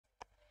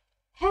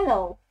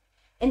Hello!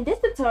 In this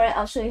tutorial,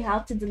 I'll show you how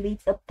to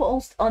delete a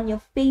post on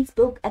your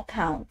Facebook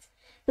account.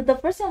 So the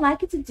first thing I'd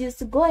like you to do is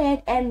to go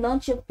ahead and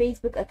launch your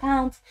Facebook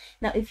account.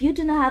 Now, if you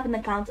do not have an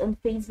account on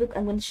Facebook,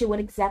 I'm going to show you what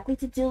exactly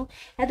to do.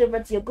 Head over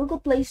to your Google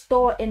Play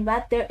Store and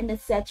right there in the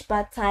search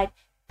bar type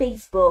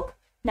Facebook.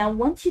 Now,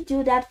 once you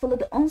do that, follow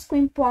the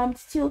on-screen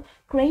prompts to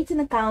create an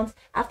account.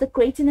 After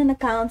creating an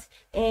account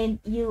and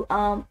you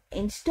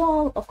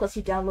install, of course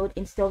you download,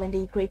 install, and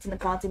then you create an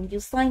account and you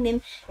sign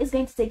in, it's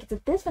going to take you to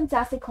this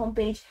fantastic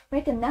homepage where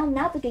you can now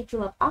navigate through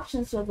a lot of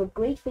options to have a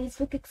great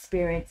Facebook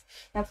experience.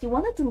 Now, if you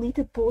want to delete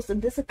a post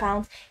on this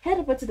account, head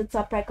over to the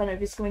top right corner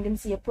of your screen. You're going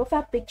to see your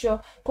profile picture.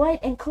 Go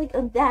ahead and click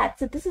on that.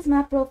 So this is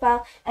my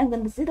profile. I'm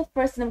going to see the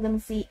first thing I'm going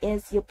to see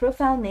is your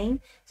profile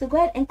name. So go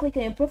ahead and click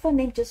on your profile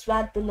name just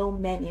right below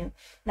menu.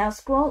 Now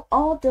scroll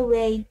all the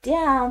way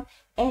down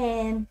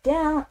and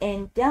down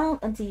and down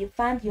until you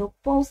find your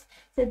post.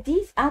 So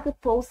these are the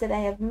posts that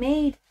I have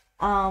made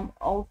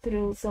all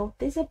through. So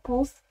these are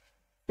posts.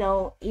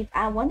 So if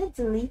I want to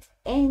delete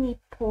any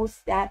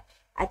post that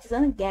I just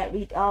want to get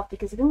rid of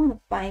because I don't want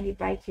to find it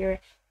right here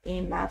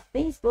in my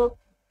Facebook,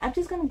 I'm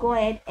just going to go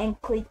ahead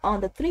and click on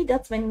the three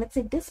dots menu. Let's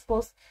say this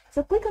post.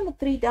 So click on the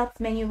three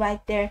dots menu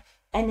right there,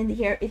 and in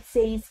here it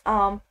says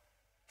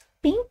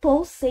pin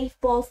post, save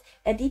post,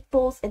 edit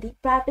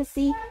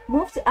privacy,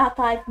 move to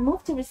archive,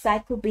 move to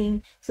recycle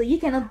bin. So you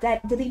cannot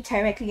delete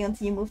directly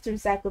until you move to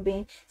recycle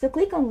bin. So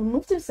click on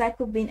move to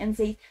recycle bin and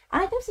say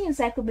items in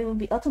recycle bin will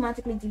be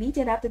automatically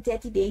deleted after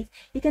 30 days.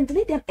 You can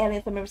delete them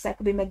earlier from your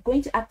recycle bin by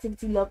going to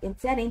activity log in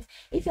settings.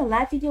 If your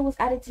live video was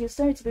added to your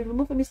story, to be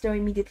removed from your story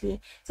immediately.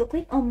 So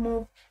click on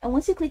move, and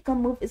once you click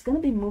on move, it's going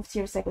to be moved to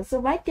your recycle. So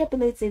right there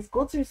below it says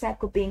go to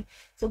recycle bin.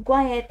 So go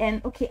ahead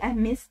and okay, I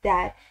missed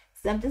that.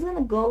 So I'm just going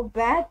to go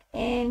back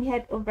and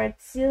head over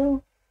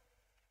to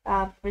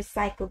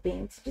recycle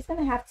bin. So just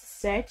going to have to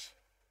search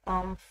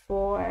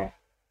for,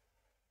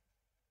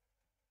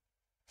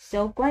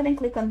 so go ahead and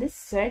click on this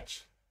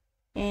search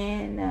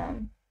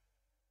and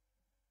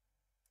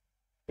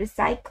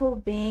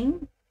recycle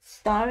bin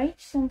storage.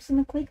 So I'm just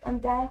going to click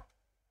on that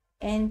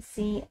and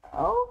see,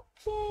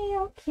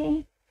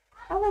 okay,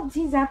 all of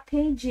these are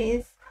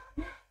pages.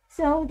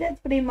 So that's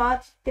pretty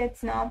much,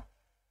 that's not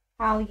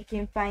how you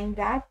can find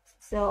that.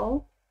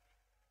 So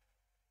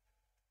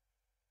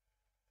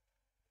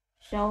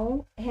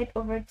head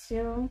over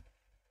to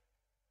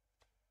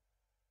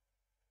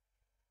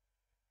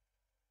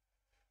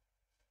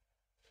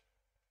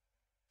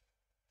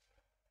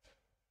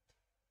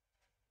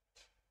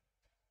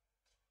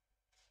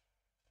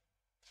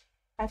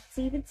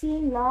activity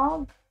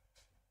log.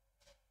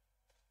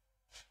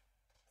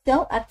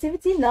 So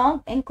activity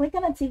log, and click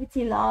on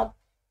activity log.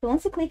 So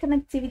once you click on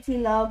activity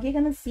log, you're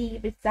gonna see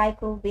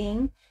recycle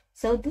bin.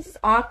 So this is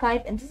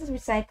archive and this is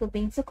recycle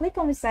bin. So click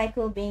on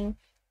recycle bin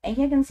and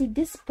you're going to see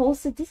this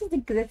post. So this is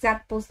the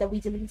exact post that we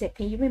deleted.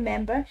 Can you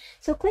remember?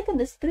 So click on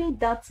this three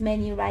dots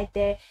menu right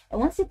there. And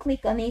once you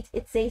click on it,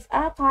 it says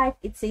archive,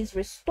 it says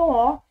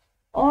restore,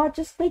 or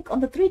just click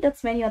on the three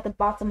dots menu at the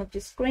bottom of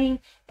your screen.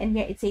 And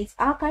here it says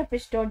archive,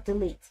 restore,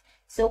 delete.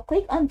 So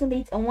click on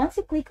delete. And once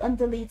you click on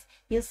delete,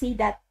 you'll see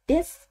that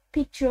this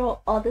picture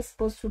or this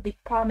post will be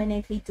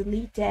permanently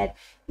deleted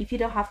if you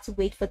don't have to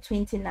wait for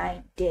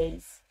 29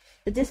 days.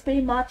 So this is pretty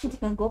much it. You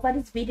can go over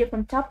this video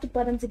from top to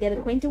bottom to get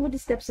acquainted with the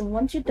steps, and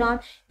once you're done,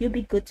 you'll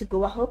be good to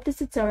go. I hope this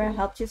tutorial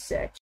helped you search.